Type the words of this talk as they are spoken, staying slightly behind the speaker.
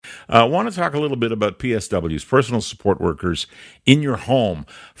I want to talk a little bit about PSWs, personal support workers, in your home.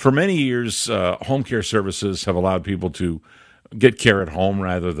 For many years, home care services have allowed people to get care at home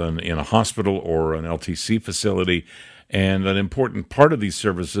rather than in a hospital or an LTC facility. And an important part of these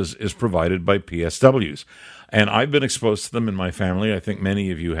services is provided by PSWs. And I've been exposed to them in my family. I think many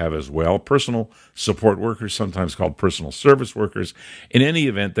of you have as well. Personal support workers, sometimes called personal service workers. In any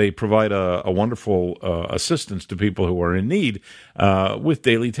event, they provide a wonderful assistance to people who are in need with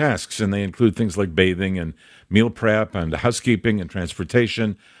daily tasks. And they include things like bathing and meal prep and housekeeping and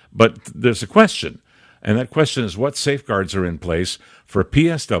transportation. But there's a question. And that question is, what safeguards are in place for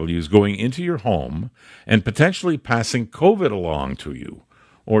PSWs going into your home and potentially passing COVID along to you?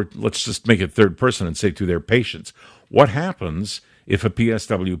 Or let's just make it third person and say to their patients. What happens if a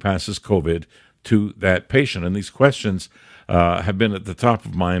PSW passes COVID to that patient? And these questions have been at the top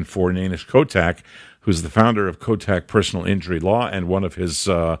of mind for Nainish Kotak, who's the founder of Kotak Personal Injury Law, and one of his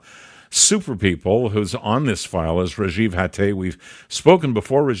super people who's on this file is Rajiv Hatte. We've spoken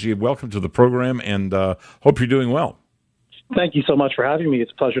before. Rajiv, welcome to the program, and hope you're doing well. Thank you so much for having me.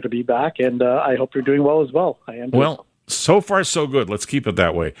 It's a pleasure to be back, and I hope you're doing well as well. I am. Well, so far so good. Let's keep it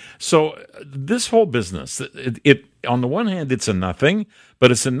that way. So this whole business, it on the one hand, it's a nothing,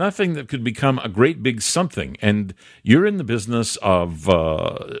 but it's a nothing that could become a great big something. And you're in the business of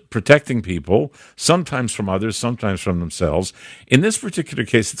protecting people, sometimes from others, sometimes from themselves. In this particular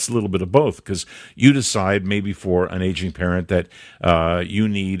case, it's a little bit of both, because you decide maybe for an aging parent that you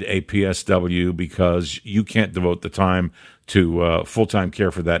need a PSW because you can't devote the time to full-time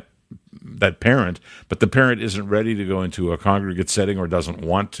care for that parent, but the parent isn't ready to go into a congregate setting or doesn't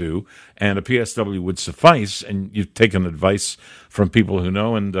want to, and a PSW would suffice, and you've taken advice from people who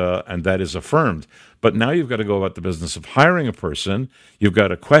know, and that is affirmed. But now you've got to go about the business of hiring a person. You've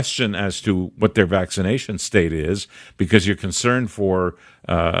got a question as to what their vaccination state is, because you're concerned for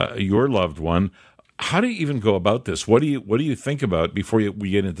your loved one. How do you even go about this? What do you think about before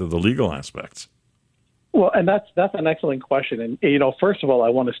we get into the legal aspects? Well, and that's an excellent question. And, first of all, I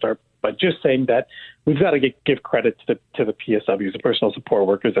want to start by just saying that we've got to give credit to the PSWs, the personal support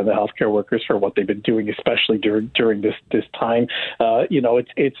workers, and the healthcare workers for what they've been doing, especially during this time.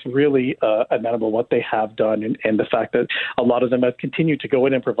 It's really amenable what they have done, and the fact that a lot of them have continued to go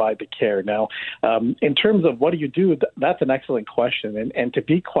in and provide the care. Now, in terms of what do you do, that's an excellent question. And to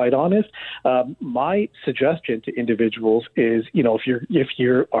be quite honest, my suggestion to individuals is, if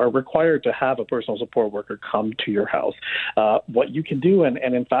you are required to have a personal support worker come to your house, what you can do, and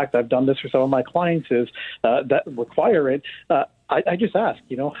in fact, I've done this for some of my clients, is that require it. I just ask,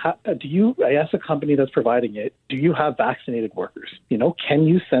 I ask the company that's providing it, do you have vaccinated workers? Can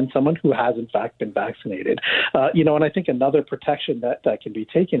you send someone who has in fact been vaccinated? And I think another protection that can be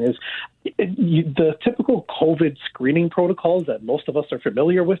taken is the typical COVID screening protocols that most of us are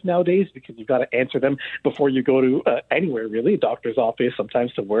familiar with nowadays, because you've got to answer them before you go to anywhere, really, a doctor's office,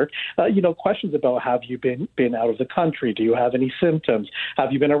 sometimes to work. Questions about, have you been out of the country? Do you have any symptoms?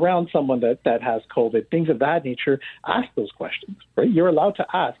 Have you been around someone that has COVID? Things of that nature. Ask those questions. Right? You're allowed to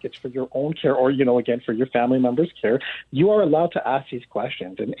ask. It's for your own care, or, again, for your family members' care. You are allowed to ask these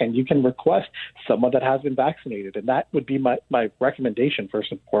questions, and you can request someone that has been vaccinated. And that would be my recommendation,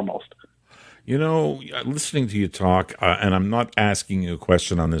 first and foremost. Listening to you talk, and I'm not asking you a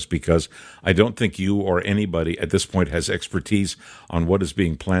question on this because I don't think you or anybody at this point has expertise on what is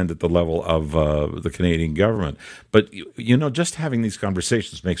being planned at the level of the Canadian government. But, just having these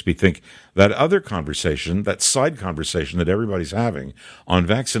conversations makes me think that other conversation, that side conversation that everybody's having on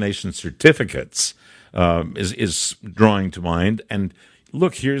vaccination certificates is drawing to mind. And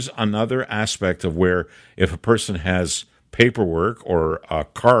look, here's another aspect of where if a person has paperwork or a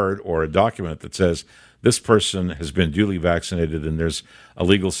card or a document that says this person has been duly vaccinated and there's a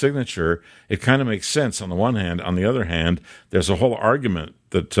legal signature, it kind of makes sense on the one hand. On the other hand, there's a whole argument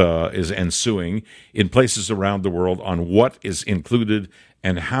that is ensuing in places around the world on what is included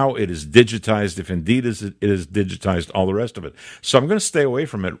and how it is digitized, if indeed it is digitized, all the rest of it. So I'm going to stay away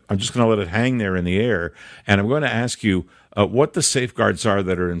from it. I'm just going to let it hang there in the air, and I'm going to ask you what the safeguards are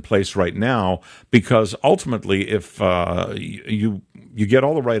that are in place right now, because ultimately, if you get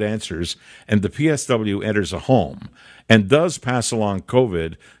all the right answers and the PSW enters a home and does pass along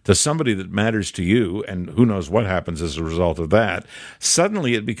COVID to somebody that matters to you, and who knows what happens as a result of that,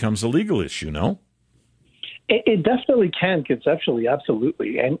 suddenly it becomes a legal issue, no? It definitely can conceptually,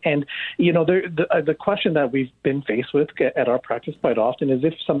 absolutely, and the question that we've been faced with at our practice quite often is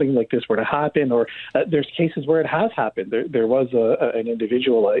if something like this were to happen, or there's cases where it has happened. There was an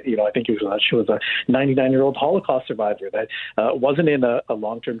individual, I think she was a 99-year-old Holocaust survivor that wasn't in a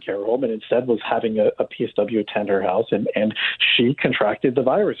long-term care home and instead was having a PSW attend her house, and she contracted the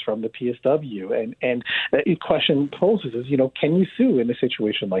virus from the PSW, and the question poses is, can you sue in a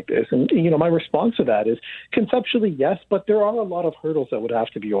situation like this? And my response to that is, conceptually, yes, but there are a lot of hurdles that would have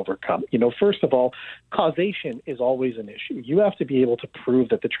to be overcome. First of all, causation is always an issue. You have to be able to prove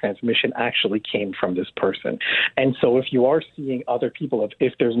that the transmission actually came from this person. And so if you are seeing other people,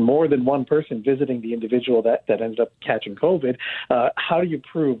 if there's more than one person visiting the individual that ended up catching COVID, how do you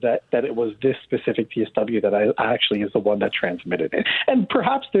prove that it was this specific PSW that actually is the one that transmitted it? And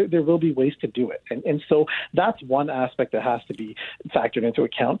perhaps there will be ways to do it. And so that's one aspect that has to be factored into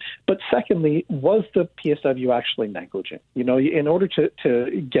account. But secondly, was the PSW actually negligent? In order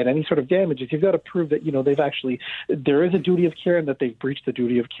to get any sort of damages, you've got to prove that, there is a duty of care and that they've breached the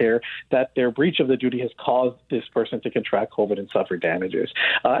duty of care, that their breach of the duty has caused this person to contract COVID and suffer damages.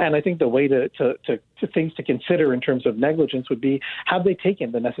 And I think the way to things to consider in terms of negligence would be, have they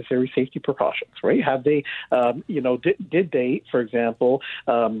taken the necessary safety precautions, right? Have they, did they, for example,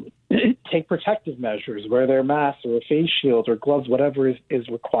 take protective measures, wear their masks or a face shield or gloves, whatever is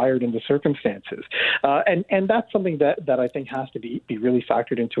required in the circumstances. And that's something that I think has to be really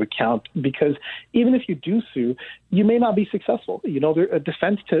factored into account, because even if you do sue, you may not be successful. A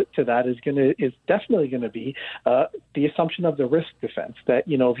defense to that is definitely going to be the assumption of the risk defense, that,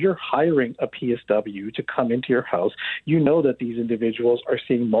 if you're hiring a PSW to come into your house, that these individuals are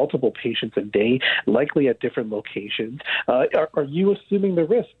seeing multiple patients a day, likely at different locations. Are you assuming the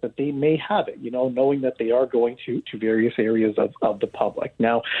risk that they may have it, knowing that they are going to various areas of the public?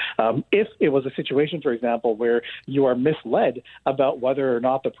 Now, if it was a situation, for example, where you are misled about whether or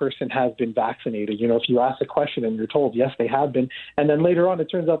not the person has been vaccinated, if you ask a question and you're told, yes, they have been, and then later on it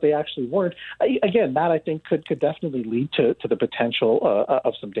turns out they actually weren't, again, that I think could definitely lead to the potential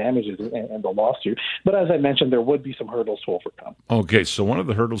of some damages and the lawsuit. But as I mentioned, there would be some hurdles to overcome. Okay, so one of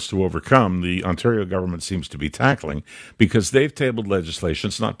the hurdles to overcome, the Ontario government seems to be tackling, because they've tabled legislation.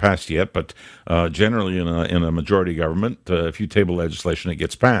 It's not passed yet, but generally in a majority government, if you table legislation, it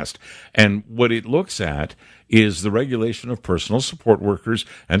gets passed. And what it looks at is the regulation of personal support workers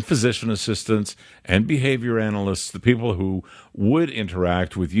and physician assistants and behavior analysts, the people who would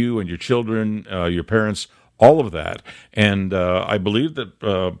interact with you and your children, your parents, all of that. And I believe that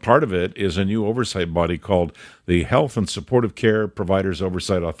part of it is a new oversight body called the Health and Supportive Care Providers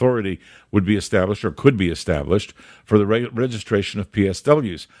Oversight Authority would be established, or could be established, for the registration of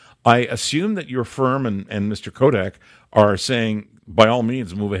PSWs. I assume that your firm and Mr. Kodak are saying, by all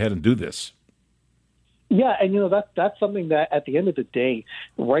means, move ahead and do this. Yeah, and that's something that at the end of the day,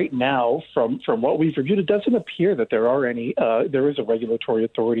 right now, from what we've reviewed, it doesn't appear that there is a regulatory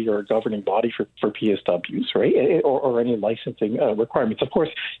authority or a governing body for PSWs, right, or any licensing requirements. Of course,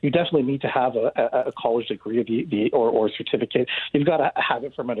 you definitely need to have a college degree or certificate. You've got to have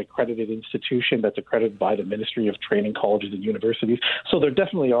it from an accredited institution that's accredited by the Ministry of Training, Colleges, and Universities. So there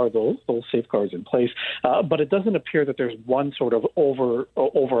definitely are those safeguards in place, but it doesn't appear that there's one sort of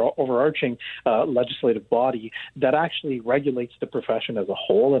overarching legislative body that actually regulates the profession as a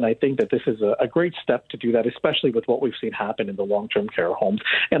whole. And I think that this is a great step to do that, especially with what we've seen happen in the long-term care homes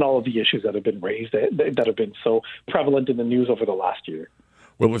and all of the issues that have been raised that have been so prevalent in the news over the last year.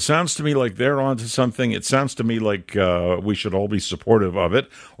 Well, it sounds to me like they're onto something. It sounds to me like we should all be supportive of it,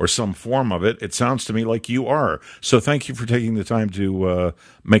 or some form of it. It sounds to me like you are. So thank you for taking the time to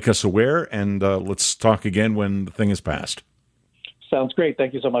make us aware, and let's talk again when the thing is passed. Sounds great.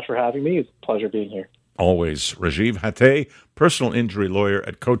 Thank you so much for having me. It's a pleasure being here. Always. Rajiv Hatte, personal injury lawyer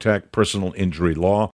at Kotak Personal Injury Law.